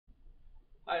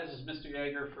Hi, this is Mr.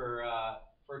 Yeager for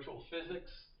Virtual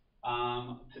Physics.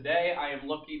 Today I am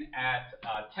looking at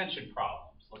tension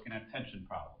problems,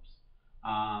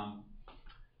 Um,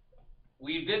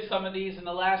 we did some of these in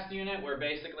the last unit where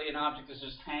basically an object is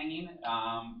just hanging,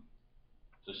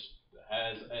 just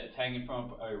as it's hanging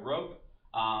from a rope.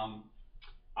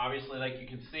 Obviously, like you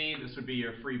can see, this would be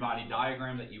your free body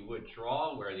diagram that you would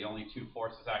draw, where the only two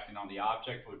forces acting on the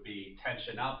object would be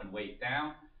tension up and weight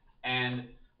down. And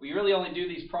we really only do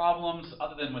these problems,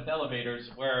 other than with elevators,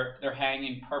 where they're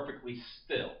hanging perfectly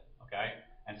still, okay?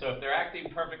 And so if they're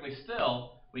acting perfectly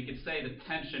still, we could say the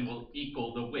tension will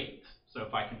equal the weight. So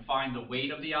if I can find the weight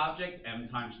of the object, m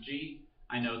times g,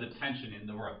 I know the tension in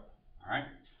the rope, all right?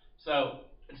 So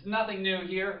it's nothing new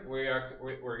here.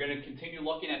 We're going to continue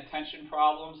looking at tension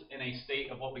problems in a state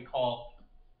of what we call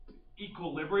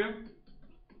equilibrium,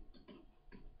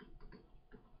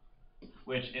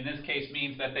 which in this case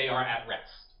means that they are at rest.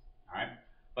 All right.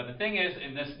 But the thing is,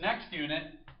 in this next unit,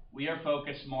 we are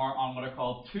focused more on what are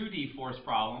called 2D force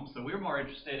problems. So we're more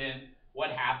interested in what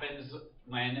happens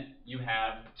when you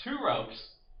have two ropes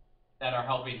that are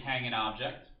helping hang an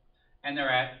object, and they're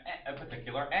at a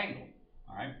particular angle.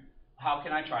 All right. How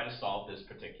can I try to solve this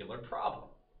particular problem?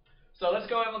 So let's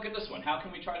go ahead and look at this one. How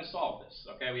can we try to solve this?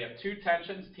 Okay, we have two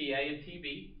tensions, TA and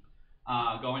TB,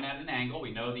 going at an angle.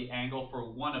 We know the angle for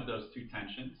one of those two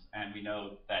tensions, and we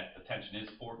know that the tension is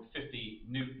 50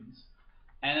 newtons.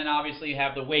 And then obviously you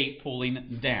have the weight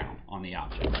pulling down on the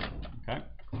object. Okay,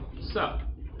 so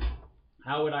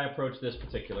how would I approach this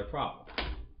particular problem?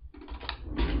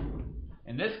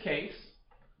 In this case,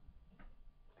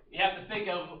 you have to think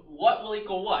of what will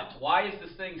equal what. Why is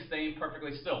this thing staying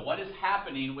perfectly still? What is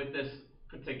happening with this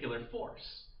particular force?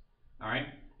 All right,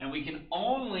 and we can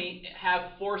only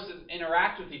have forces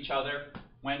interact with each other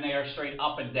when they are straight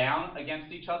up and down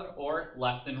against each other or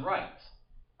left and right.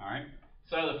 All right,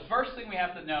 so the first thing we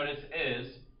have to notice is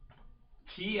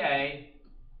TA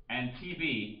and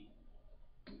TB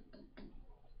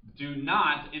do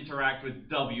not interact with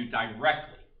W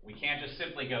directly. We can't just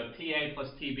simply go TA plus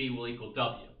TB will equal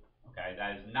W. Okay,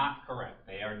 that is not correct.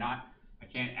 They are not, I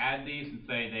can't add these and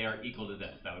say they are equal to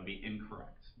this. That would be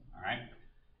incorrect. All right.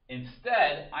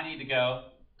 Instead, I need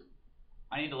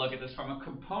to look at this from a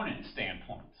component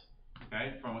standpoint.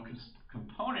 Okay, from a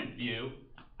component view,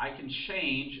 I can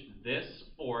change this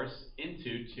force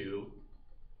into two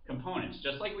components.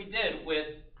 Just like we did with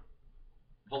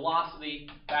velocity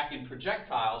back in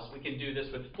projectiles, we can do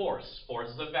this with force. Force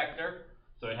is a vector,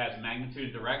 so it has magnitude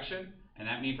and direction, and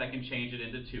that means I can change it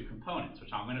into two components,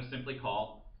 which I'm going to simply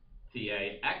call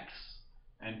TAX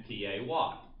and TAY,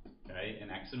 okay, an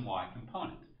X and Y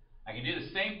component. I can do the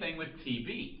same thing with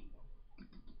TB.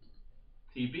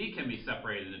 TB can be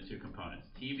separated into two components,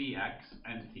 TBX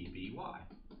and TBY.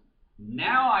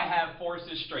 Now I have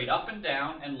forces straight up and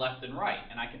down and left and right,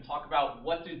 and I can talk about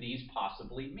what do these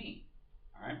possibly mean.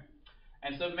 All right?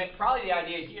 And so probably the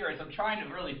idea here is I'm trying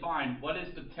to really find what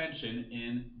is the tension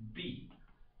in B.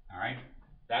 All right?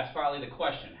 That's probably the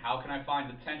question. How can I find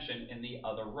the tension in the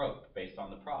other rope based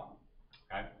on the problem?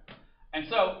 Okay? And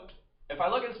so if I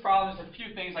look at this problem, there's a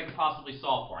few things I could possibly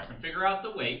solve for. I can figure out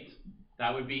the weight.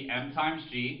 That would be m times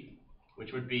g,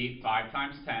 which would be 5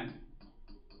 times 10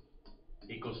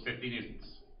 equals 50 newtons.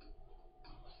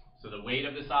 So the weight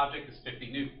of this object is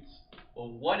 50 newtons.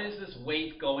 Well, what is this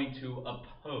weight going to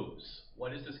oppose?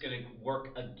 What is this going to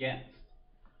work against?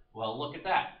 Well, look at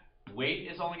that.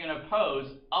 Weight is only going to oppose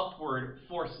upward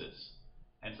forces.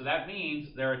 And so that means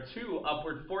there are two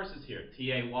upward forces here,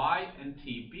 TAY and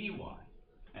TBY.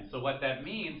 And so what that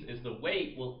means is the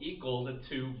weight will equal the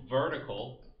two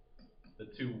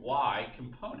Y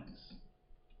components.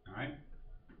 All right?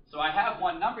 So I have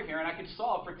one number here, and I can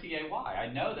solve for TAY. I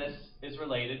know this is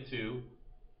related to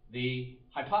the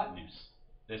hypotenuse.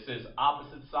 This is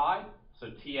opposite side, so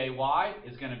TAY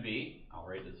is going to be, I'll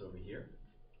write this over here,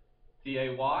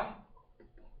 TAY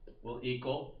will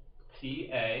equal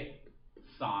TA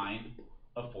sine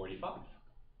of 45.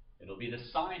 It'll be the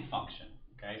sine function.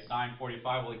 Okay, sine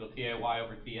 45 will equal TAY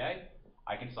over TA.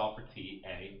 I can solve for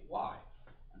TAY.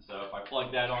 And so if I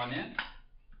plug that on in,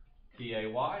 TAY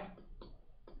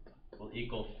will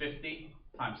equal 50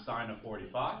 times sine of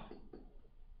 45.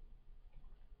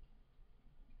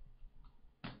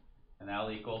 And that'll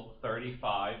equal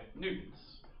 35 newtons.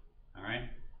 All right.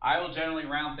 I will generally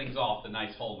round things off to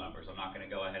nice whole numbers. I'm not going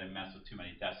to go ahead and mess with too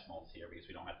many decimals here because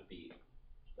we don't have to be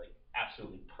like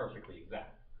absolutely perfectly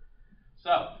exact.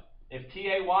 So if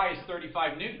TAY is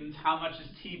 35 newtons, how much is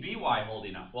TBY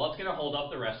holding up? Well, it's going to hold up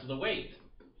the rest of the weight.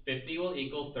 50 will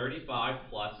equal 35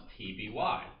 plus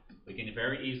TBY. We can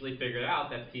very easily figure out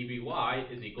that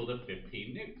TBY is equal to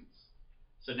 15 newtons.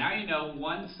 So now you know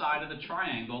one side of the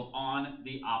triangle on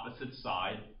the opposite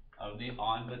side of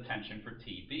on the tension for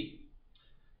TB.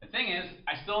 The thing is,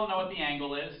 I still don't know what the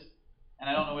angle is, and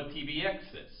I don't know what TBX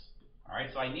is. All right,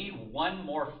 so I need one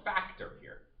more factor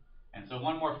here. And so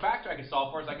one more factor I can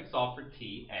solve for is I can solve for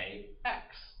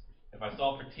TAX. If I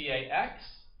solve for TAX,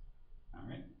 all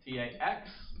right, TAX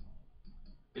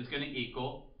is going to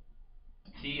equal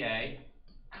TA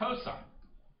cosine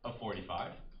of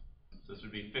 45. So this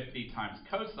would be 50 times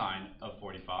cosine of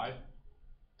 45,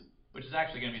 which is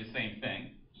actually going to be the same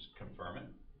thing. Just confirm it.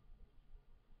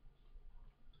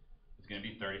 It's going to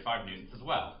be 35 newtons as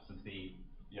well. Since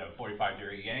you have a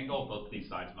 45-degree angle, both of these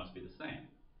sides must be the same.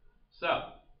 So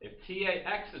if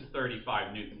TAX is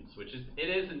 35 newtons, which it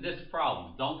is in this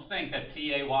problem, don't think that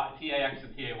TAX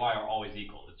and TAY are always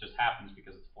equal. It just happens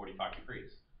because it's 45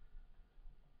 degrees.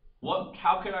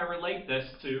 How can I relate this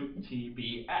to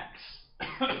TBX?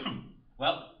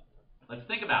 Well, let's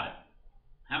think about it.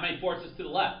 How many forces to the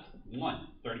left? 1,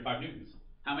 35 newtons.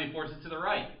 How many forces to the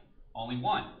right? Only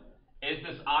 1. Is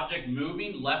this object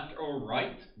moving left or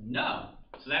right? No.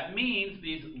 So that means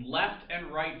these left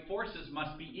and right forces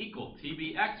must be equal.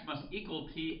 TBX must equal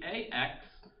TAX,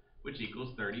 which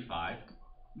equals 35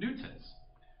 newtons.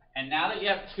 And now that you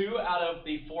have 2 out of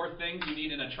the 4 things you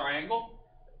need in a triangle,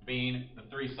 being the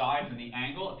 3 sides and the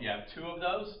angle, if you have 2 of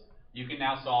those, you can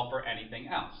now solve for anything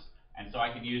else. And so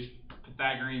I can use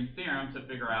Pythagorean theorem to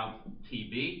figure out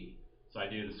TB. So I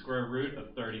do the square root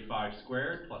of 35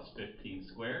 squared plus 15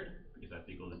 squared, because that's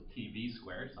equal to TB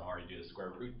squared. So I already do the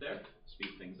square root there,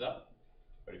 speed things up.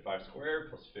 35 squared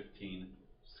plus 15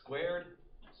 squared,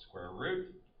 square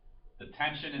root. The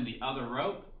tension in the other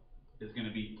rope is going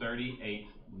to be 38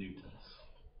 newtons.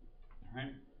 All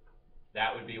right?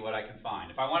 That would be what I can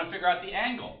find. If I want to figure out the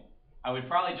angle, I would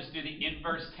probably just do the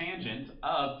inverse tangent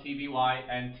of TBY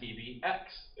and TBX.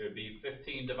 It would be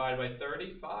 15 divided by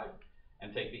 35,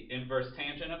 and take the inverse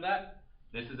tangent of that.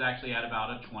 This is actually at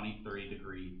about a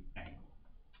 23-degree angle.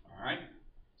 All right?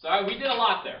 So we did a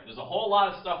lot there. There's a whole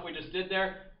lot of stuff we just did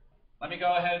there. Let me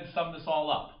go ahead and sum this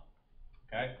all up.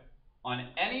 Okay? On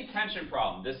any tension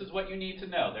problem, this is what you need to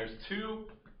know. There's 2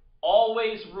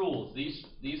 always rules.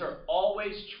 These are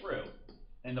always true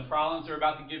in the problems they're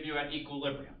about to give you at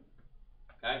equilibrium.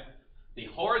 Okay? The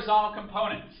horizontal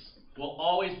components will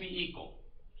always be equal.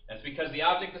 That's because the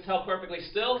object is held perfectly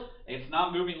still. It's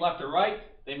not moving left or right.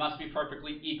 They must be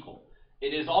perfectly equal.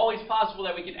 It is always possible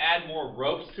that we can add more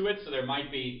ropes to it, so there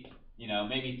might be,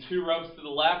 maybe 2 ropes to the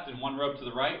left and 1 rope to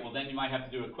the right. Well, then you might have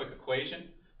to do a quick equation.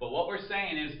 But what we're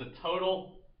saying is the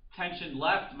total tension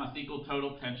left must equal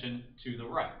total tension to the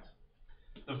right.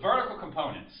 The vertical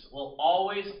components will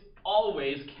always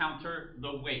counter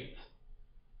the weight.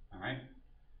 All right?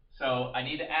 So I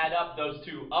need to add up those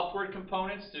 2 upward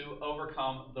components to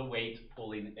overcome the weight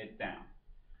pulling it down.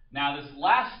 Now this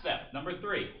last step, number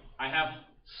 3, I have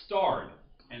starred.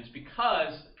 And it's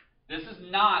because this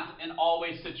is not an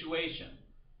always situation.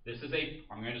 This is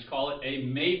I'm going to just call it a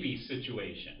maybe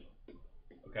situation.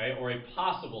 Okay? Or a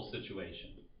possible situation.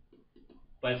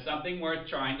 But it's something worth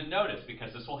trying to notice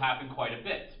because this will happen quite a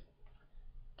bit.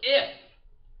 If,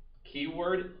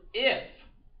 keyword if,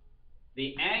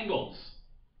 the angles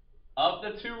of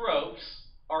the 2 ropes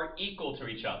are equal to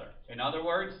each other. In other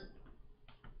words,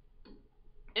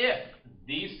 if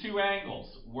these 2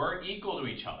 angles were equal to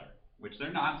each other, which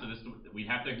they're not, so we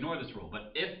have to ignore this rule,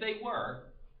 but if they were,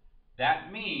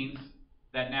 that means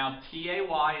that now TAY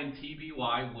and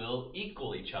TBY will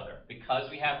equal each other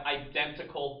because we have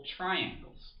identical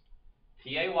triangles.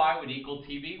 TAY would equal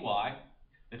TBY.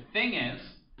 The thing is,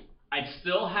 I'd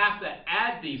still have to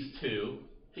add these 2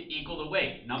 to equal the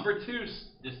weight. Number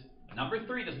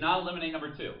 3 does not eliminate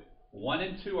number 2. 1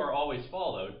 and 2 are always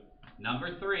followed.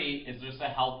 Number 3 is just a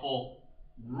helpful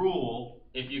rule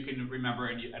if you can remember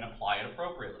and apply it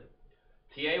appropriately.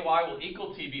 TAY will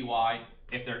equal TBY.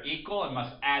 If they're equal and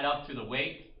must add up to the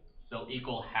weight, they'll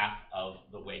equal half of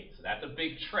the weight. So that's a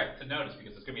big trick to notice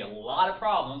because there's going to be a lot of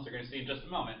problems, you're going to see in just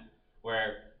a moment,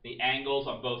 where the angles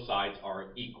on both sides are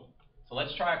equal. So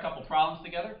let's try a couple problems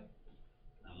together.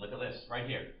 And look at this right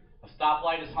here. A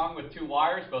stoplight is hung with 2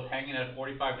 wires, both hanging at a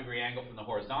 45-degree angle from the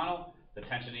horizontal. The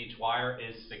tension in each wire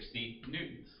is 60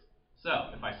 newtons.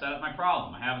 So if I set up my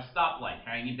problem, I have a stoplight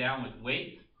hanging down with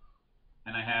weight,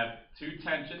 and I have 2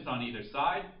 tensions on either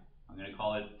side. I'm going to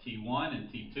call it T1 and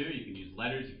T2. You can use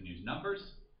letters, you can use numbers.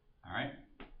 All right.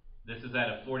 This is at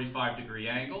a 45-degree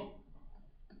angle.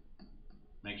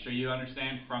 Make sure you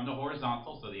understand from the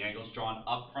horizontal, so the angle is drawn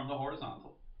up from the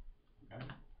horizontal. Okay.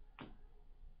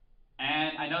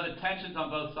 And I know the tensions on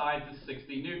both sides is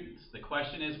 60 newtons. The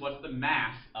question is, what's the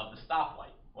mass of the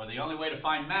stoplight? or the only way to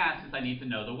find mass is I need to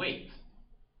know the weight.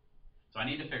 So I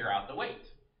need to figure out the weight.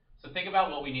 So think about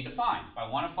what we need to find. If I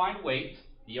want to find weight,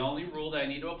 the only rule that I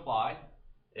need to apply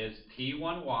is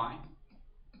T1y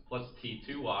plus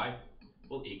T2y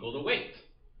will equal the weight.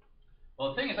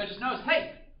 Well, the thing is, I just noticed,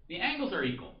 hey, the angles are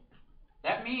equal.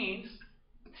 That means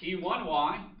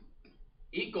T1y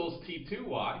equals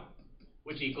T2y,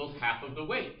 which equals half of the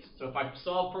weight. So if I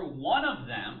solve for one of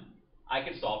them, I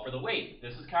can solve for the weight.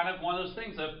 This is kind of one of those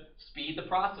things of speed the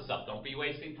process up. Don't be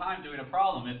wasting time doing a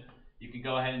problem if you can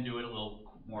go ahead and do it a little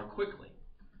more quickly.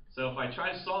 So if I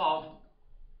try to solve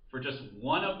for just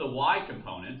one of the y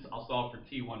components, I'll solve for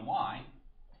T1y,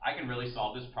 I can really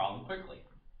solve this problem quickly.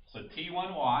 So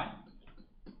T1y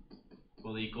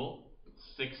will equal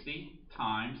 60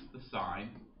 times the sine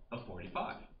of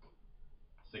 45.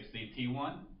 60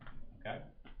 T1, okay?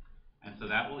 And so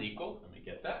that will equal, let me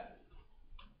get that,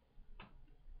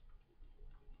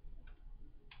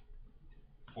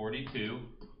 42,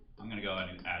 I'm going to go ahead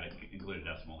and include a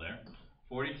decimal there,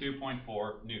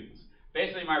 42.4 newtons.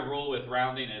 Basically, my rule with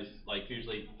rounding is like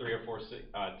usually 2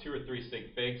 or 3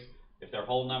 sig figs. If they're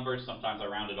whole numbers, sometimes I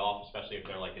round it off, especially if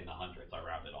they're like in the hundreds, I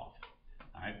round it off.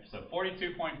 All right, so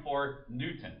 42.4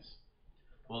 newtons.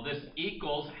 Well, this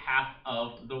equals half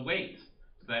of the weight.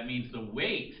 So that means the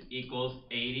weight equals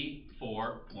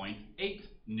 84.8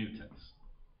 newtons.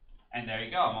 And there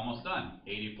you go, I'm almost done.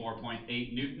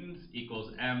 84.8 newtons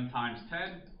equals m times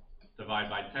 10, divide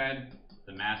by 10.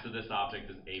 The mass of this object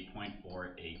is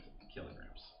 8.48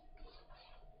 kilograms.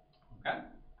 Okay?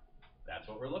 That's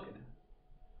what we're looking at.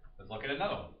 Let's look at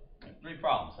another one. We have 3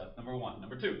 problems. That's number 1.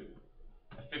 Number 2.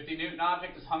 A 50 Newton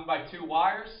object is hung by 2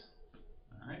 wires.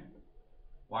 All right.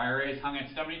 Wire A is hung at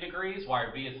 70 degrees.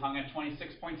 Wire B is hung at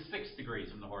 26.6 degrees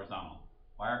from the horizontal.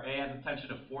 Wire A has a tension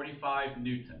of 45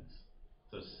 newtons.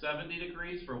 So 70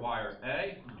 degrees for wire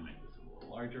A. Let me make this a little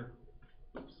larger.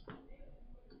 Oops. Go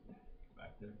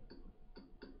back there.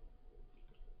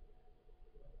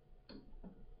 All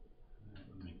right,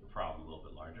 let me make the problem a little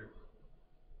bit larger.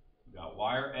 We've got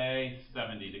wire A,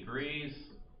 70 degrees,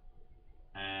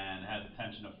 and has a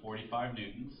tension of 45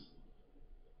 newtons.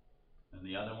 And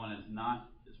the other one is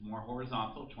more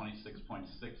horizontal,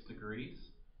 26.6 degrees.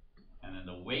 And then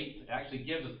the weight actually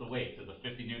gives us the weight. It's a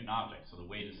 50 Newton object, so the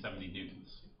weight is 70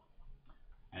 newtons.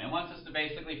 And it wants us to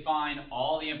basically find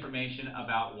all the information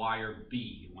about wire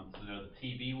B. It wants to know the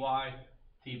TBY,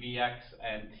 TBX,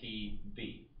 and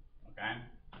TB. Okay?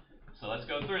 So let's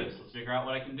go through this. Let's figure out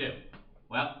what I can do.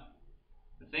 Well,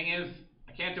 the thing is,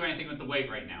 I can't do anything with the weight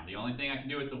right now. The only thing I can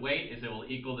do with the weight is it will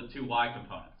equal the 2 y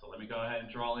components. So let me go ahead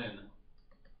and draw in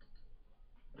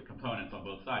the components on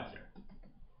both sides here.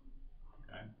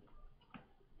 Okay?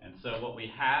 And so what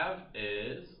we have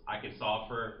is I can solve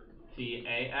for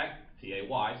TAY, and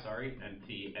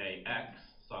TAX.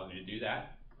 So I'm going to do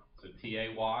that. So TAY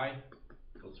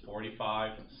equals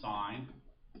 45 sine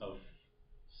of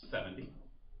 70,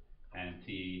 and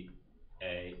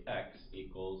TAX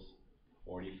equals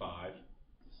 45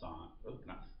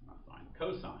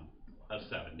 cosine of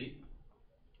 70.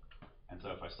 And so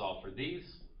if I solve for these,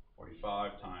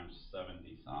 45 times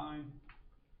 70 sine,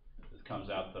 this comes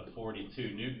out to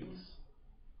 42 newtons,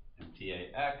 and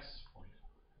TAX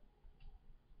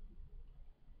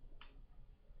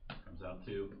comes out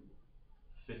to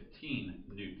 15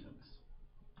 newtons.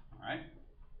 All right.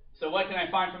 So what can I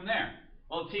find from there?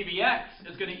 Well, TBX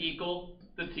is going to equal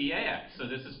the TAX. So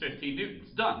this is 15 newtons.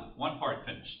 Done. One part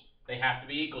finished. They have to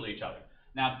be equal to each other.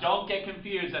 Now, don't get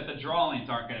confused that the drawings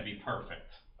aren't going to be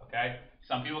perfect. Okay?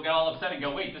 Some people get all upset and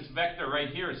go, wait, this vector right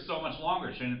here is so much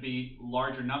longer. Shouldn't it be a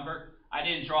larger number? I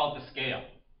didn't draw it to scale.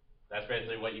 That's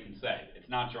basically what you can say. It's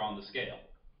not drawn to scale.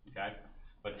 Okay?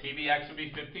 But TBX would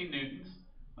be 15 newtons.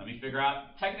 Let me figure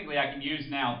out, technically I can use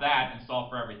now that and solve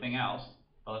for everything else.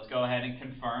 But let's go ahead and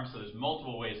confirm. So there's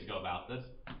multiple ways to go about this.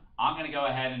 I'm going to go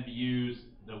ahead and use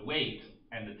the weight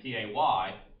and the TAY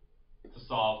to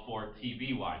solve for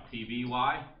TBY.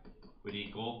 TBY would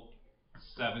equal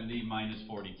 70 minus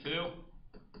 42,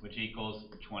 which equals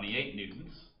 28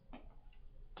 newtons.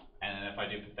 And then if I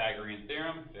do Pythagorean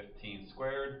theorem, 15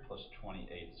 squared plus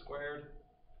 28 squared,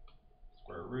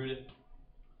 square root it,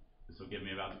 this will give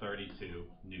me about 32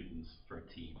 newtons for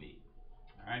TB.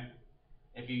 All right.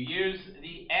 If you use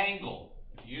the angle,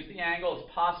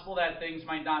 it's possible that things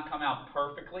might not come out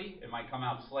perfectly. It might come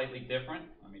out slightly different.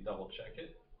 Let me double check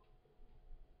it.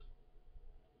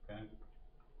 Okay.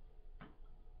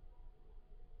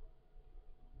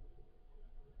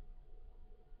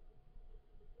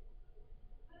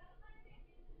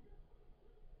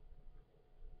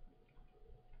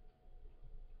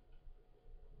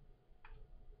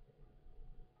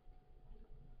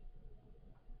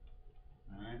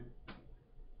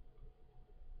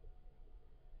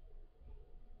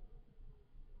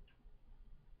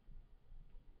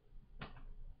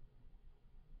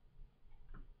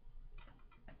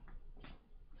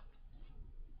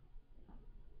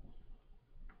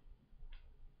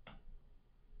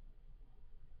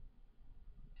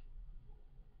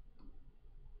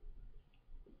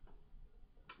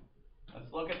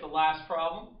 let's look at the last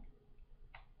problem.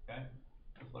 Okay,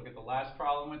 let's look at the last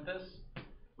problem with this.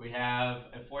 We have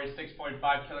a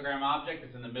 46.5 kilogram object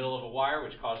that's in the middle of a wire,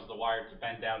 which causes the wire to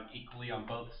bend down equally on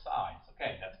both sides.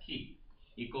 Okay, that's key.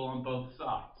 Equal on both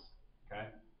sides. Okay.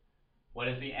 What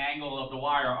is the angle of the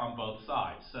wire on both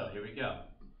sides? So here we go.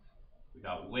 We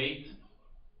got weight,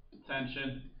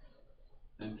 tension,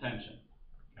 and tension.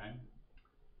 Okay.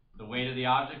 The weight of the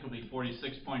object will be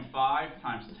 46.5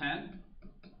 times 10.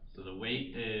 So the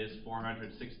weight is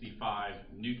 465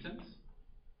 newtons.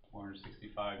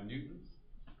 465 newtons.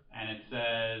 And it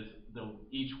says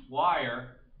each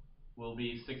wire will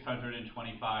be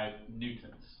 625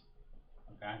 newtons.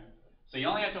 Okay? So you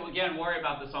only have to, again, worry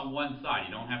about this on one side.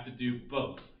 You don't have to do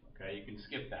both. Okay? You can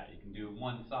skip that. You can do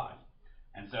one side.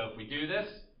 And so if we do this,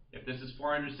 if this is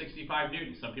 465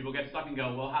 newtons, some people get stuck and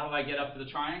go, well, how do I get up to the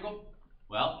triangle?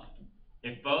 Well,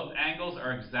 if both angles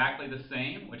are exactly the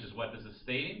same, which is what this is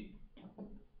stating,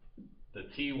 the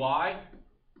Ty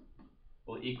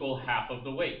will equal half of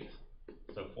the weight.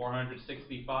 So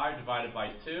 465 divided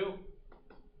by 2,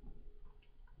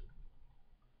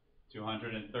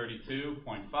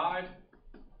 232.5.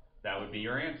 That would be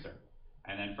your answer.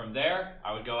 And then from there,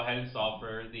 I would go ahead and solve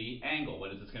for the angle.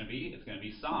 What is this going to be? It's going to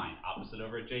be sine, opposite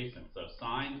over adjacent. So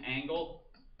sine angle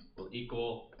will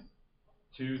equal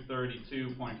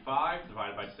 232.5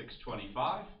 divided by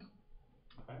 625.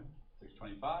 Okay,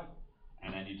 625.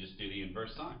 And then you just do the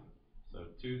inverse sine. So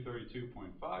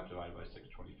 232.5 divided by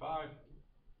 625,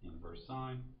 inverse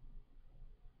sine,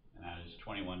 and that is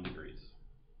 21 degrees.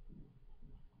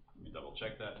 Let me double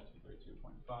check that.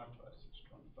 232.5 by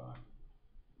 625.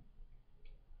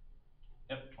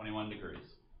 Yep, 21 degrees,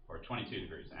 or 22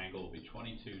 degrees. Angle will be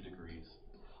 22 degrees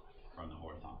from the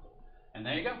horizontal. And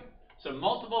there you go. So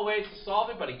multiple ways to solve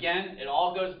it, but again, it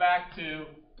all goes back to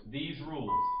these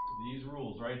rules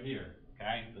right here.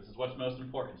 Okay, this is what's most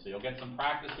important. So you'll get some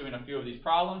practice doing a few of these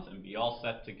problems and be all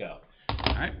set to go.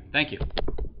 All right, thank you.